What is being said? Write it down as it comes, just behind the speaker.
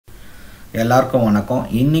எல்லாருக்கும் வணக்கம்.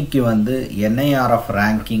 இன்னைக்கு வந்து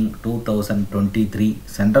NIRF-Ranking 2023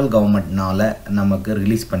 சென்ட்ரல் கவர்மெண்ட்னால நமக்கு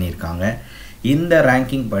ரிலீஸ் பண்ணியிருக்காங்க. இந்த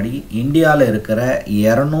ரேங்கிங் படி இந்தியாவில் இருக்கிற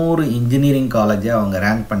 200 இன்ஜினியரிங் காலேஜை அவங்க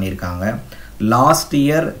ரேங்க் பண்ணியிருக்காங்க. லாஸ்ட்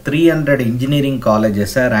இயர் 300 இன்ஜினியரிங்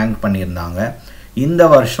காலேஜஸை ரேங்க் பண்ணியிருந்தாங்க. இந்த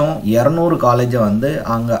வருஷம் 200 காலேஜை வந்து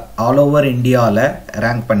அங்கே ஆல் ஓவர் இந்தியாவில்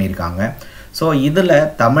ரேங்க் பண்ணியிருக்காங்க. ஸோ இதில்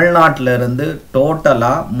தமிழ்நாட்டிலிருந்து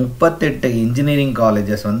டோட்டலாக 38 இன்ஜினியரிங்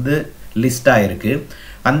காலேஜஸ் வந்து லிஸ்ட் ஆகிருக்கு.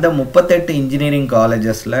 அந்த 38 இன்ஜினியரிங்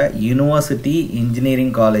காலேஜஸில் யூனிவர்சிட்டி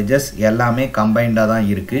இன்ஜினியரிங் காலேஜஸ் எல்லாமே கம்பைண்டாக தான்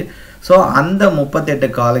இருக்குது. ஸோ அந்த 38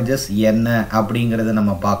 காலேஜஸ் என்ன அப்படிங்கிறத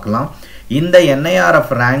நம்ம பார்க்கலாம். இந்த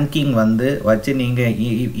NIRF ரேங்கிங் வந்து வச்சு நீங்கள்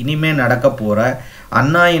இனிமேல் நடக்க போகிற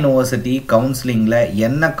அண்ணா யூனிவர்சிட்டி கவுன்சிலிங்கில்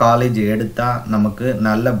என்ன காலேஜ் எடுத்தால் நமக்கு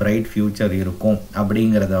நல்ல பிரைட் ஃப்யூச்சர் இருக்கும்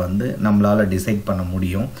அப்படிங்கிறத வந்து நம்மளால் டிசைட் பண்ண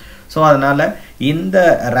முடியும். ஸோ அதனால் இந்த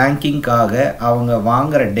ரேங்கிங்காக அவங்க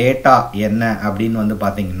வாங்குகிற டேட்டா என்ன அப்படின்னு வந்து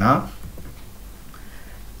பார்த்திங்கன்னா,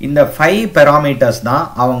 இந்த 5 பெராமீட்டர்ஸ் தான்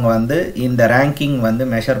அவங்க வந்து இந்த ரேங்கிங் வந்து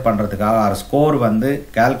மெஷர் பண்ணுறதுக்காக ஸ்கோர் வந்து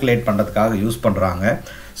கால்குலேட் பண்ணுறதுக்காக யூஸ் பண்ணுறாங்க.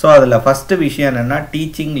 ஸோ அதில் ஃபஸ்ட்டு விஷயம் என்னென்னா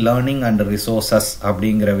டீச்சிங், லேர்னிங் அண்ட் ரிசோர்ஸஸ்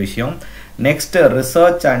அப்படிங்கிற விஷயம். Next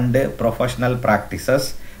research and professional practices.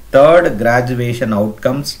 Third graduation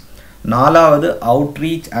outcomes. 4வது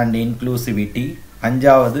அவுட்ரீச் அண்ட் இன்க்ளூசிவிட்டி.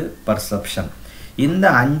 5வது பர்செப்ஷன். இந்த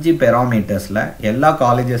 5 பெராமீட்டர்ஸில் எல்லா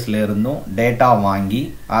காலேஜஸ்ல இருந்தும் டேட்டா வாங்கி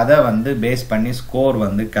அதை வந்து பேஸ் பண்ணி ஸ்கோர்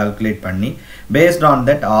வந்து கால்குலேட் பண்ணி based on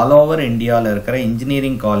that all over இந்தியாவில் இருக்கிற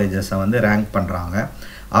இன்ஜினியரிங் காலேஜஸை வந்து ரேங்க் பண்ணுறாங்க.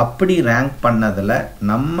 அப்படி ரேங்க் பண்ணதில்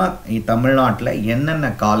நம்ம தமிழ்நாட்டில்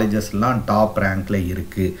என்னென்ன காலேஜஸ்லாம் டாப் ரேங்க்ல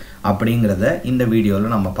இருக்குது அப்படிங்கிறத இந்த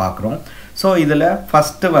வீடியோவில் நம்ம பார்க்குறோம். ஸோ இதில்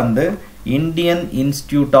ஃபஸ்ட்டு வந்து Indian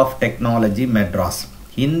institute of technology Madras.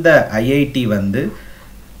 இந்த IIT வந்து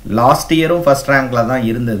லாஸ்ட் இயரும் ஃபஸ்ட் ரேங்க்ல தான்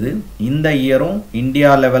இருந்தது. இந்த இயரும் இந்தியா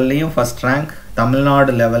லெவல்லையும் ஃபஸ்ட் ரேங்க்,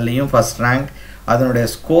 தமிழ்நாடு லெவல்லையும் ஃபஸ்ட் ரேங்க். அதனுடைய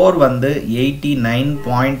ஸ்கோர் வந்து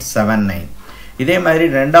 89.79. இதே மாதிரி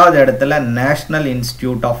 2வது இடத்துல national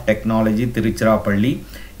institute of technology Tiruchirappalli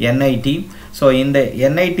NIT. So இந்த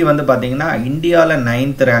NIT வந்து பார்த்தீங்கன்னா இந்தியாவில்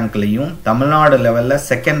 9th ரேங்க்லையும் தமிழ்நாடு லெவலில்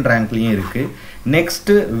 2nd ரேங்க்லையும் இருக்குது.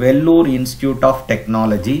 Next Vellore institute of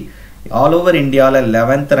technology all over இந்தியாவில்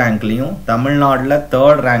 11th ரேங்க்லையும் தமிழ்நாட்டில்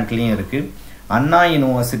 3rd ரேங்க்லையும் இருக்குது. அண்ணா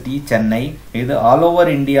யூனிவர்சிட்டி சென்னை, இது ஆல் ஓவர்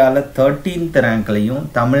இந்தியாவில் 13th ரேங்க்லையும்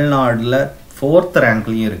தமிழ்நாட்டில் 4th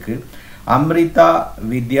ரேங்க்லையும் இருக்குது. அம்ரிதா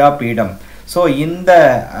வித்யாபீடம். ஸோ இந்த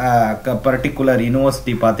பர்டிகுலர்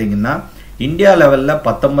யூனிவர்சிட்டி பார்த்தீங்கன்னா இந்தியா லெவலில்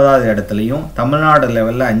 19வது இடத்துலையும் தமிழ்நாடு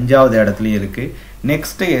லெவலில் 5வது இடத்துலையும் இருக்குது.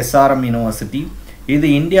 நெக்ஸ்ட்டு SRM யூனிவர்சிட்டி, இது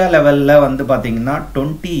இந்தியா லெவலில் வந்து பார்த்தீங்கன்னா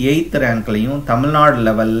 28th ரேங்க்லையும் தமிழ்நாடு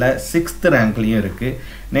லெவலில் 6th ரேங்க்லையும் இருக்குது.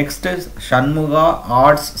 Next Shanmuga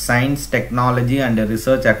arts science technology and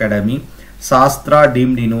research academy, Sastra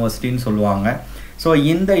deemed யூனிவர்சிட்டின்னு சொல்லுவாங்க. ஸோ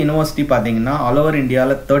இந்த யூனிவர்சிட்டி பார்த்தீங்கன்னா ஆல் ஓவர்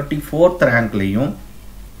இந்தியாவில் 34th ரேங்க்லையும்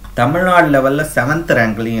தமிழ்நாடு லெவலில் 7th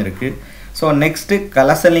ரேங்க்லையும் இருக்குது. So next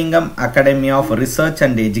Kalasalingam academy of research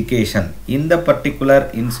and education. இந்த பர்டிகுலர்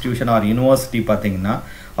இன்ஸ்டிடியூஷன் ஆர் யூனிவர்சிட்டி பார்த்தீங்கன்னா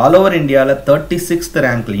ஆல் ஓவர் இந்தியாவில் 36th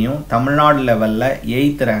ரேங்க்லையும் தமிழ்நாடு லெவலில்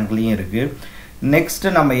 8th ரேங்க்லையும் இருக்குது.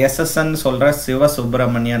 நெக்ஸ்ட்டு நம்ம SSN சொல்கிற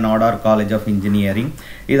Sivasubramania Nadar college of engineering,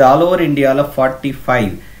 இது ஆல் ஓவர் இந்தியாவில்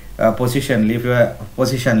 45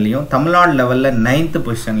 பொசிஷன்லையும் தமிழ்நாடு லெவலில் 9th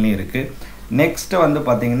பொசிஷன்லையும் இருக்குது. நெக்ஸ்ட் வந்து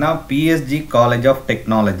பார்த்தீங்கன்னா PSG காலேஜ் ஆஃப்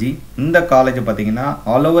டெக்னாலஜி. இந்த காலேஜ் பார்த்தீங்கன்னா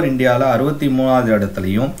ஆல் ஓவர் இந்தியாவில் 63வது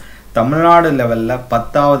இடத்துலையும் தமிழ்நாடு லெவலில்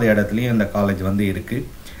 10வது இடத்துலையும் இந்த காலேஜ் வந்து இருக்குது.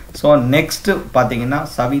 ஸோ நெக்ஸ்ட் பார்த்தீங்கன்னா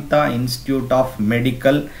Savitha institute of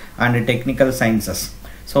medical and technical sciences.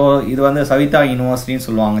 So இது வந்து சவிதா யூனிவர்சிட்டின்னு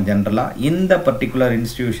சொல்லுவாங்க ஜென்ரலாக. இந்த பர்டிகுலர்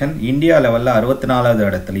இன்ஸ்டிடியூஷன் இந்தியா லெவலில் 64வது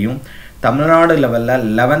இடத்துலையும் தமிழ்நாடு லெவலில்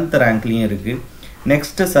 11th ரேங்க்லையும் இருக்குது.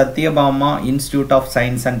 Next Satyabhama institute of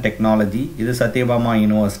science and technology, இது சத்யபாமா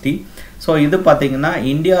யூனிவர்சிட்டி. ஸோ இது பார்த்தீங்கன்னா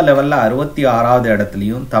இந்தியா லெவலில் 66வது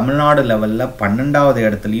இடத்துலையும் தமிழ்நாடு லெவலில் 12வது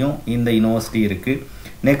இடத்துலையும் இந்த யூனிவர்சிட்டி இருக்குது.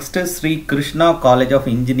 Next Sri Krishna college of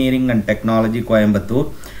engineering and technology Coimbatore.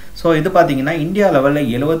 So இது பார்த்தீங்கன்னா இந்தியா லெவலில்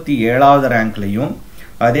 77வது ரேங்க்லையும்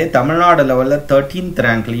அதே தமிழ்நாடு லெவலில் 13th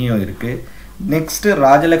ரேங்க்லையும் இருக்குது. Next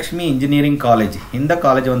Rajalakshmi engineering college. இந்த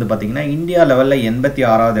காலேஜ் வந்து பார்த்தீங்கன்னா இந்தியா லெவலில்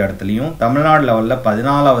 86வது இடத்துலையும் தமிழ்நாடு லெவலில்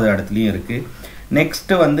 14வது இடத்துலையும் இருக்குது.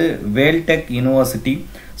 நெக்ஸ்ட்டு வந்து வேல்டெக் யூனிவர்சிட்டி.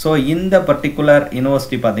 ஸோ இந்த பர்டிகுலர்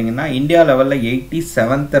யூனிவர்சிட்டி பார்த்தீங்கன்னா இந்தியா லெவலில்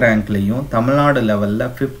 87th ரேங்க்லையும் தமிழ்நாடு லெவலில்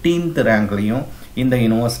 15th ரேங்க்லையும் இந்த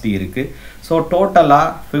யூனிவர்சிட்டி இருக்குது. ஸோ டோட்டலாக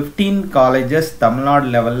 15 காலேஜஸ் தமிழ்நாடு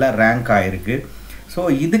லெவலில் ரேங்க் ஆகிருக்கு. ஸோ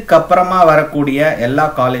இதுக்கப்புறமா வரக்கூடிய எல்லா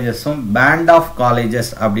காலேஜஸும் பேண்ட் ஆஃப்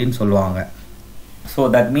காலேஜஸ் அப்படின்னு சொல்லுவாங்க. ஸோ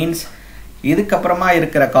தட் மீன்ஸ் இதுக்கப்புறமா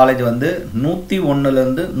இருக்கிற காலேஜ் வந்து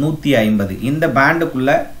 101லேருந்து 150 இந்த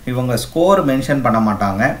பேண்டுக்குள்ளே இவங்க ஸ்கோர் மென்ஷன் பண்ண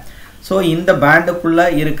மாட்டாங்க. ஸோ இந்த பேண்டுக்குள்ளே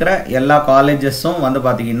இருக்கிற எல்லா காலேஜஸும் வந்து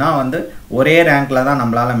பார்த்திங்கன்னா வந்து ஒரே ரேங்க்கில் தான்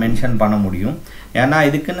நம்மளால் மென்ஷன் பண்ண முடியும். ஏன்னா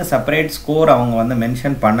இதுக்குன்னு செப்பரேட் ஸ்கோர் அவங்க வந்து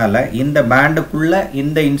மென்ஷன் பண்ணலை. இந்த பேண்டுக்குள்ளே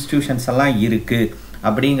இந்த இன்ஸ்டிடியூஷன்ஸ் எல்லாம் இருக்குது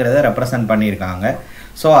அப்படிங்கிறத ரெப்ரசன்ட் பண்ணியிருக்காங்க.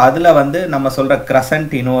 ஸோ அதில் வந்து நம்ம சொல்கிற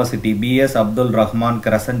crescent university, PS Abdul Rahman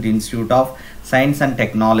crescent institute of science and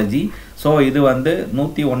technology, so இது வந்து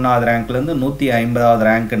 101வது ரேங்க்லேருந்து 150வது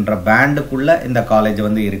ரேங்க்ன்ற பேண்டுக்குள்ளே இந்த காலேஜ்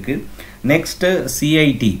வந்து இருக்குது. Next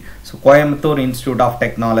CID, so Coimbatore institute of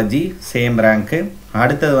technology, same rank.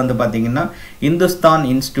 அடுத்தது வந்து பார்த்திங்கன்னா Hindustan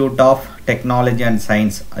institute of technology and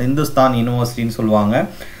science, Hindustan யூனிவர்சிட்டின்னு சொல்லுவாங்க.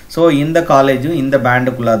 ஸோ இந்த காலேஜும் இந்த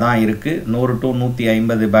பேண்டுக்குள்ளே தான் இருக்குது, 100 to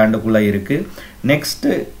 150 பேண்டுக்குள்ளே இருக்குது. Next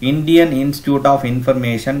Indian institute of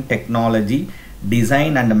information technology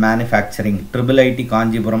design and manufacturing, IIIT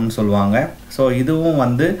காஞ்சிபுரம்னு சொல்லுவாங்க. ஸோ இதுவும்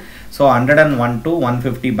வந்து 101 to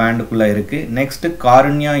 150 பேண்டுக்குள்ளே இருக்குது. Next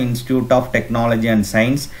Karunya institute of technology and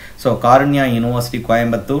science, so Karunya university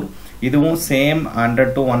Coimbatore, இதுவும் சேம் 100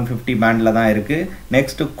 to 150 பேண்டில் தான் இருக்குது.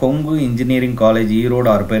 Next Kongu engineering college Erode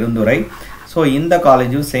R Perundurai, so இந்த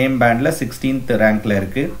காலேஜும் சேம் பேண்டில் 16th ரேங்க்கில்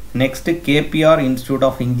இருக்குது. Next KPR institute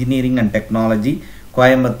of engineering and technology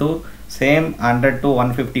Coimbatore, same 100 to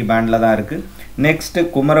 150 பேண்டில் தான் இருக்குது. Next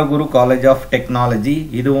Kumaraguru college of technology,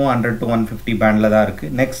 இதுவும் 100 to 150 பேண்டில் தான்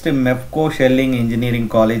இருக்குது. Next Mepco Schelling engineering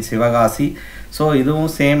college Sivakasi, so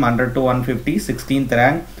இதுவும் same 100 to 150 16th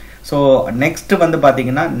rank. So next வந்து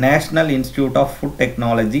பார்த்தீங்கன்னா national institute of food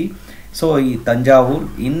technology, so Thanjavur,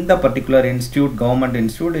 இந்த பர்டிகுலர் இன்ஸ்டியூட் கவர்மெண்ட்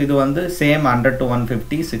இன்ஸ்டியூட், இது வந்து சேம் 100 to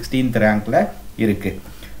 150 16th ரேங்க்கில் இருக்குது.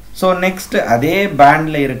 ஸோ நெக்ஸ்ட் அதே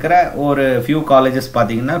பேண்டில் இருக்கிற ஒரு ஃபியூ காலேஜஸ்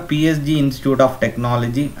பார்த்தீங்கன்னா PSG institute of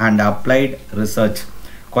technology and applied research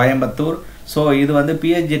Coimbatore, so இது வந்து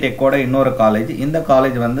பிஎஸ்ஜி டெக்கோட இன்னொரு காலேஜ். இந்த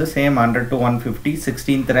காலேஜ் வந்து same 100 to 150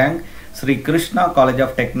 16th rank. Sri Krishna college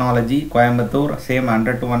of technology Coimbatore, same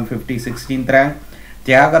 100 to 150 16th rank.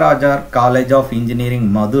 Thyagarajar college of engineering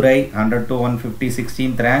Madurai, 100 to 150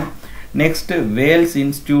 16th rank. Next Wales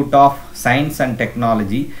institute of science and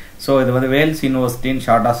technology, so இது வந்து Wales யூனிவர்சிட்டின்னு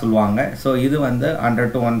ஷார்ட்டாக சொல்லுவாங்க. So இது வந்து 100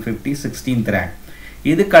 to 150 16th ரேங்க்.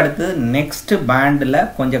 இதுக்கு அடுத்து next பேண்டில்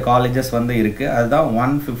கொஞ்சம் காலேஜஸ் வந்து இருக்குது, அதுதான்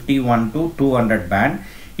 151 to 200 பேண்ட்.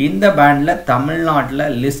 இந்த பேண்டில் தமிழ்நாட்டில்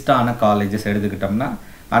லிஸ்ட் ஆன காலேஜஸ் எடுத்துக்கிட்டோம்னா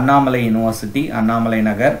அண்ணாமலை யூனிவர்சிட்டி அண்ணாமலை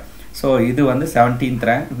நகர், ஸோ இது வந்து 17th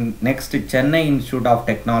rank. Next Chennai institute of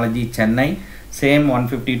technology Chennai, same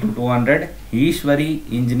 150 to 200. Eswari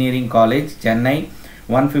engineering college Chennai,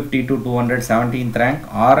 150 to 200 17th rank.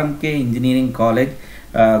 RMK engineering college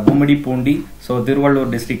Gummidipoondi, so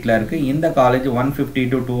Tiruvallur டிஸ்ட்ரிக்டில் இருக்குது. இந்த college 150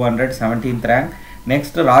 to 200 17th rank.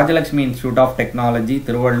 Next Rajalakshmi institute of technology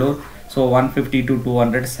Tiruvallur, so 150 to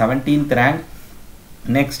 200 17th rank.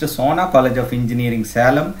 Next Sona college of engineering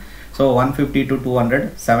Salem, so 150 to 200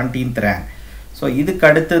 17th rank. So இதுக்கு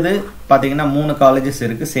அடுத்தது பார்த்தீங்கன்னா 3 colleges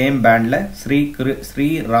இருக்குது same பேண்டில். Sri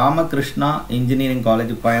Ramakrishna engineering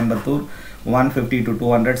college Coimbatore, 150 to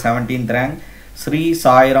 200 17th rank. Sri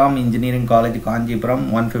Sairam engineering college Kanchipuram,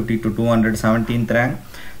 150 to 200 17th rank.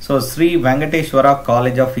 So Sri Venkateswara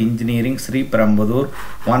college of engineering Sriperumbudur,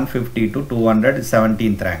 150 to 200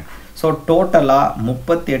 17th rank. So டோட்டலாக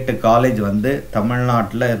 38 college வந்து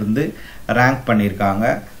தமிழ்நாட்டில் இருந்து rank பண்ணியிருக்காங்க.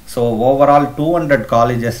 ஸோ ஓவரால் 200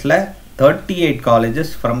 காலேஜஸில் 38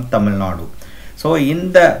 காலேஜஸ் ஃப்ரம் தமிழ்நாடு. ஸோ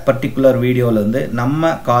இந்த பர்டிகுலர் வீடியோவிலேருந்து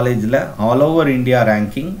நம்ம காலேஜில் all over India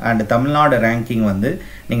ranking and Tamil Nadu ranking வந்து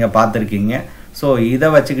நீங்கள் பார்த்துருக்கீங்க. ஸோ இதை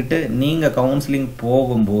வச்சுக்கிட்டு நீங்கள் கவுன்சிலிங்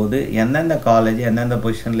போகும்போது எந்தெந்த காலேஜ் எந்தெந்த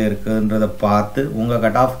பொசிஷனில் இருக்குன்றதை பார்த்து உங்கள்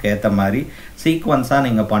கட் ஆஃப்க்கு ஏற்ற மாதிரி சீக்வன்ஸாக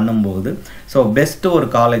நீங்கள் பண்ணும்போது ஸோ பெஸ்ட்டு ஒரு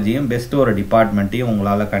காலேஜையும் பெஸ்ட்டு ஒரு டிபார்ட்மெண்ட்டையும்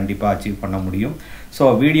உங்களால் கண்டிப்பாக அச்சீவ் பண்ண முடியும். ஸோ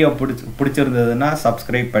வீடியோ பிடிச்சிருந்ததுன்னா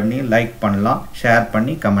சப்ஸ்கிரைப் பண்ணி லைக் பண்ணலாம், ஷேர்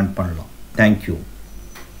பண்ணி கமெண்ட் பண்ணலாம். தேங்க்யூ.